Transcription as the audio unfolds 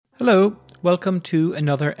Hello, welcome to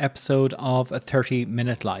another episode of A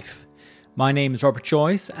 30-Minute Life. My name is Robert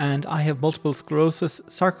Joyce and I have multiple sclerosis,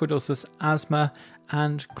 sarcoidosis, asthma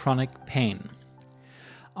and chronic pain.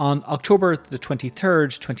 On October the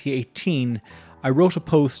 23rd, 2018, I wrote a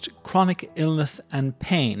post, Chronic Illness and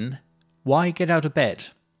Pain, Why Get Out of Bed?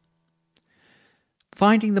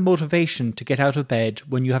 Finding the motivation to get out of bed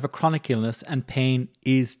when you have a chronic illness and pain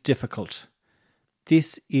is difficult.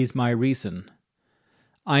 This is my reason.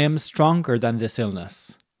 I am stronger than this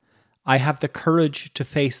illness. I have the courage to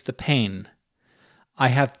face the pain. I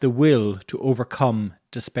have the will to overcome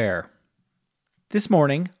despair. This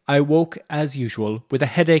morning, I woke as usual with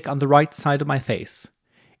a headache on the right side of my face.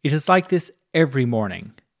 It is like this every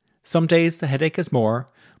morning. Some days the headache is more,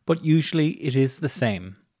 but usually it is the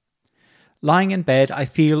same. Lying in bed, I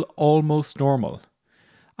feel almost normal.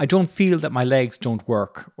 I don't feel that my legs don't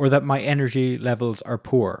work or that my energy levels are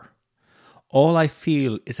poor. All I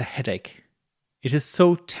feel is a headache. It is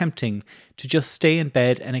so tempting to just stay in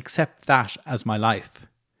bed and accept that as my life.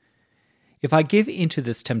 If I give into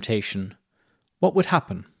this temptation, what would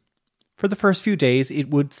happen? For the first few days, it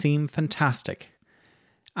would seem fantastic.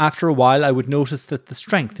 After a while, I would notice that the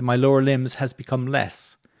strength in my lower limbs has become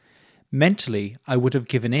less. Mentally, I would have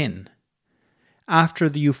given in. After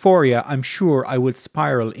the euphoria, I'm sure I would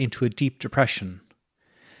spiral into a deep depression.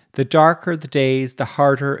 The darker the days, the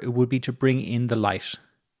harder it would be to bring in the light.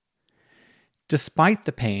 Despite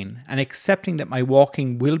the pain and accepting that my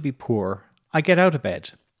walking will be poor, I get out of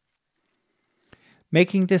bed.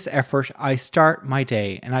 Making this effort, I start my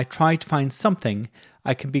day and I try to find something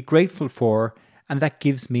I can be grateful for and that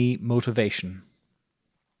gives me motivation.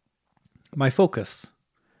 My focus.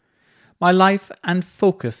 My life and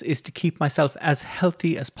focus is to keep myself as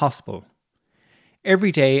healthy as possible.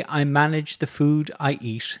 Every day I manage the food I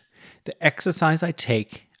eat, the exercise I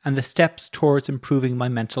take, and the steps towards improving my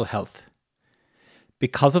mental health.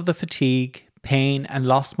 Because of the fatigue, pain, and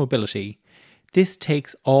lost mobility, this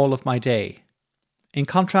takes all of my day. In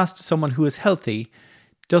contrast to someone who is healthy,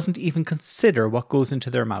 doesn't even consider what goes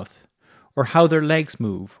into their mouth, or how their legs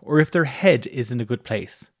move, or if their head is in a good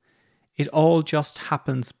place. It all just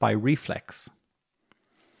happens by reflex.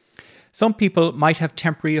 Some people might have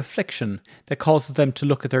temporary affliction that causes them to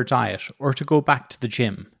look at their diet or to go back to the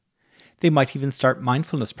gym. They might even start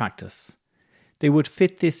mindfulness practice. They would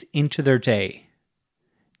fit this into their day.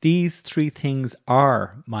 These three things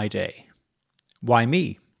are my day. Why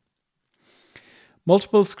me?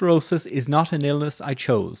 Multiple sclerosis is not an illness I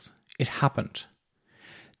chose. It happened.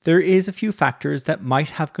 There is a few factors that might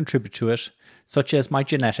have contributed to it, such as my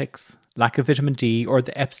genetics, lack of vitamin D, or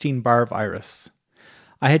the Epstein-Barr virus.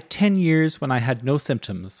 I had 10 years when I had no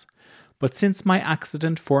symptoms, but since my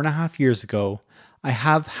accident 4.5 years ago, I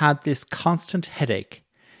have had this constant headache,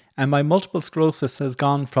 and my multiple sclerosis has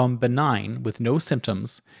gone from benign with no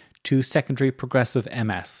symptoms to secondary progressive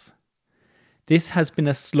MS. This has been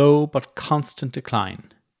a slow but constant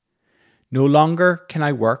decline. No longer can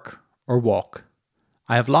I work or walk.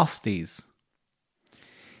 I have lost these.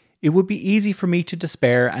 It would be easy for me to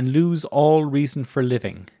despair and lose all reason for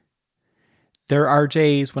living. There are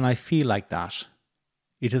days when I feel like that.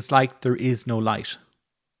 It is like there is no light.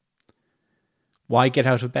 Why get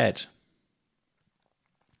out of bed?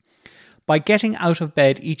 By getting out of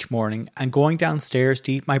bed each morning and going downstairs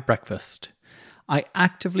to eat my breakfast, I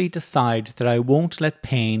actively decide that I won't let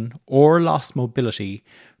pain or lost mobility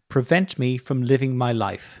prevent me from living my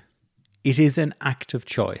life. It is an active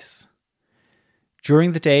choice.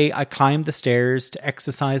 During the day, I climb the stairs to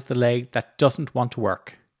exercise the leg that doesn't want to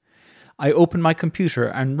work. I open my computer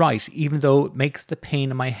and write even though it makes the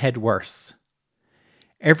pain in my head worse.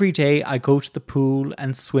 Every day I go to the pool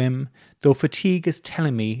and swim, though fatigue is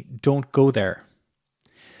telling me don't go there.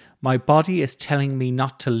 My body is telling me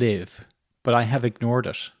not to live, but I have ignored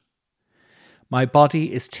it. My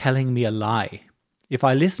body is telling me a lie. If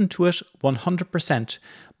I listened to it 100%,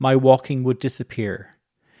 my walking would disappear.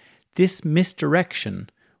 This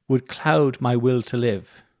misdirection would cloud my will to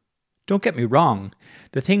live. Don't get me wrong,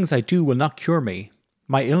 the things I do will not cure me.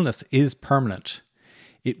 My illness is permanent.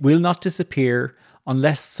 It will not disappear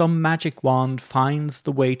unless some magic wand finds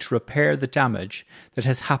the way to repair the damage that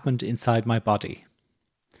has happened inside my body.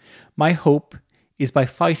 My hope is by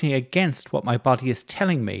fighting against what my body is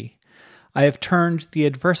telling me, I have turned the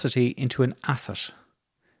adversity into an asset.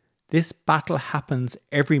 This battle happens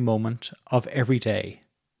every moment of every day.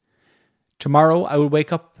 Tomorrow I will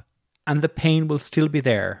wake up and the pain will still be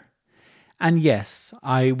there. And yes,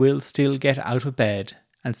 I will still get out of bed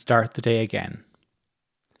and start the day again.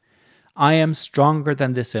 I am stronger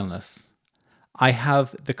than this illness. I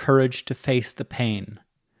have the courage to face the pain.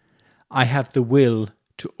 I have the will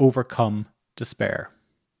to overcome despair.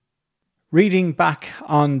 Reading back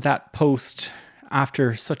on that post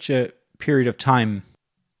after such a period of time,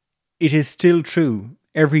 it is still true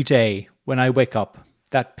every day when I wake up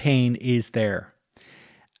that pain is there.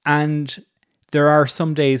 And there are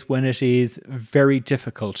some days when it is very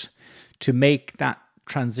difficult to make that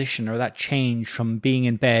transition or that change from being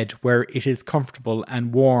in bed where it is comfortable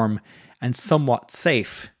and warm and somewhat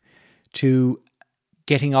safe to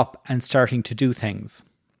getting up and starting to do things.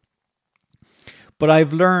 But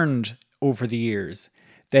I've learned over the years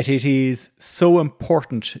that it is so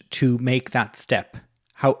important to make that step,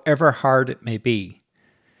 however hard it may be,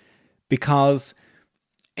 because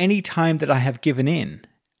any time that I have given in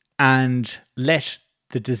and let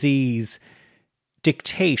the disease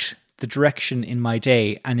dictate the direction in my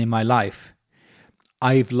day and in my life,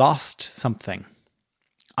 I've lost something.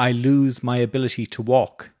 I lose my ability to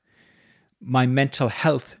walk. My mental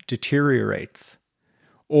health deteriorates.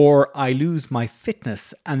 Or I lose my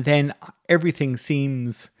fitness, and then everything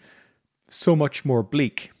seems so much more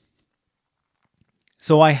bleak.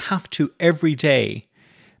 So I have to every day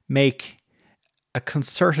make a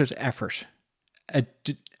concerted effort, a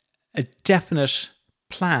definite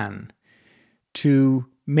plan to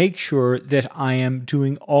make sure that I am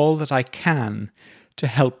doing all that I can to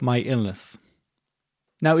help my illness.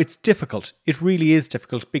 Now, it's difficult. It really is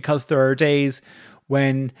difficult because there are days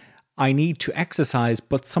when I need to exercise,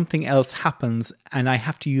 but something else happens and I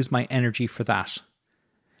have to use my energy for that.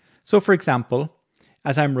 So, for example,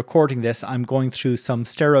 as I'm recording this, I'm going through some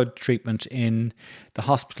steroid treatment in the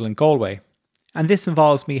hospital in Galway. And this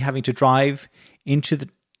involves me having to drive into the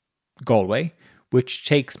Galway, which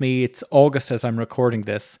takes me, it's August as I'm recording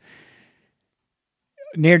this,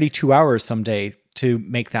 nearly 2 hours some day to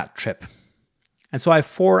make that trip. And so I have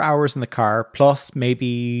 4 hours in the car, plus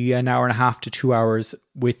maybe an hour and a half to 2 hours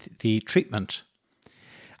with the treatment.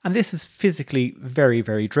 And this is physically very,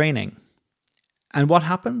 very draining. And what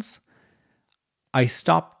happens? I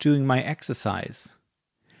stop doing my exercise.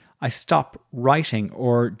 I stop writing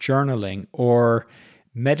or journaling or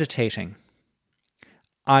meditating.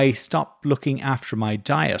 I stop looking after my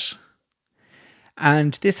diet.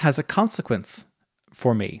 And this has a consequence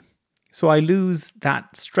for me. So I lose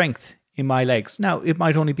that strength in my legs. Now, it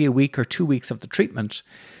might only be a week or 2 weeks of the treatment,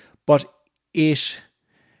 but it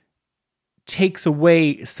takes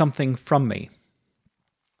away something from me.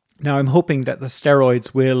 Now, I'm hoping that the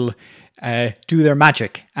steroids will do their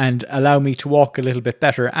magic and allow me to walk a little bit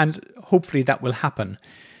better, and hopefully that will happen.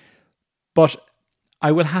 But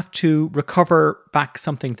I will have to recover back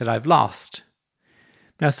something that I've lost.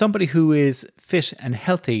 Now, somebody who is fit and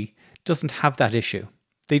healthy doesn't have that issue.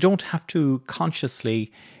 They don't have to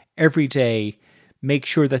consciously every day make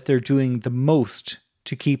sure that they're doing the most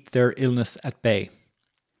to keep their illness at bay.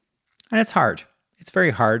 And it's hard. It's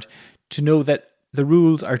very hard to know that the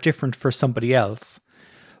rules are different for somebody else.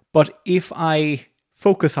 But if I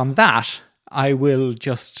focus on that, I will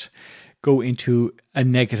just go into a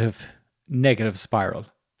negative spiral.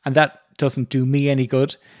 And that doesn't do me any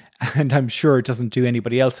good. And I'm sure it doesn't do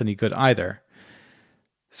anybody else any good either.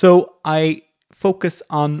 So I focus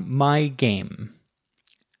on my game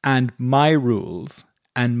and my rules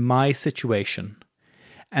and my situation.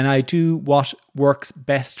 And I do what works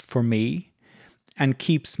best for me and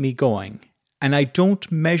keeps me going. And I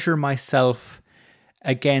don't measure myself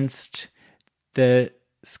against the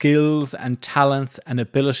skills and talents and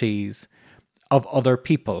abilities of other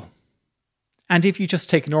people. And if you just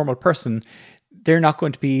take a normal person, they're not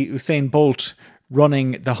going to be Usain Bolt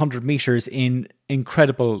running the 100 meters in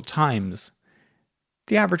incredible times.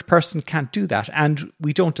 The average person can't do that, and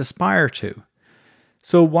we don't aspire to.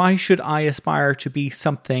 So why should I aspire to be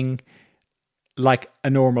something like a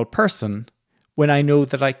normal person when I know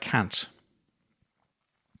that I can't?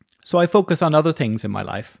 So I focus on other things in my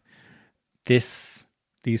life. These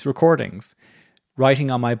recordings,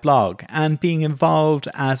 writing on my blog, and being involved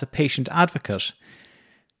as a patient advocate,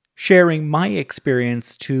 sharing my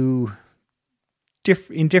experience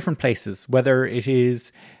in different places, whether it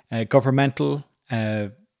is governmental,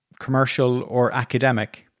 commercial, or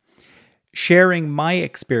academic. Sharing my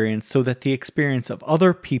experience so that the experience of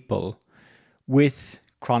other people with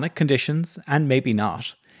chronic conditions, and maybe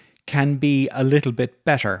not, can be a little bit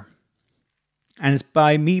better. And it's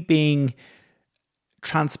by me being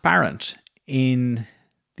transparent in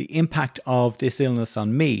the impact of this illness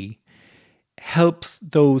on me, helps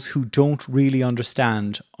those who don't really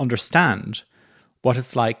understand what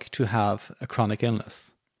it's like to have a chronic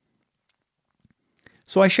illness.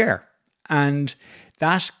 So I share, and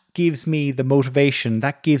that gives me the motivation,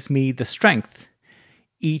 that gives me the strength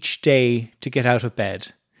each day to get out of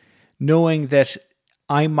bed, knowing that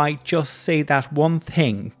I might just say that one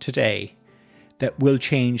thing today that will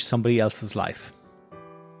change somebody else's life.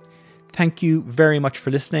 Thank you very much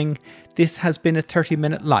for listening. This has been a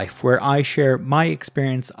 30-minute life where I share my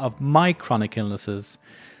experience of my chronic illnesses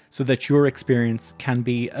so that your experience can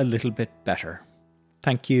be a little bit better.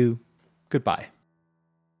 Thank you. Goodbye.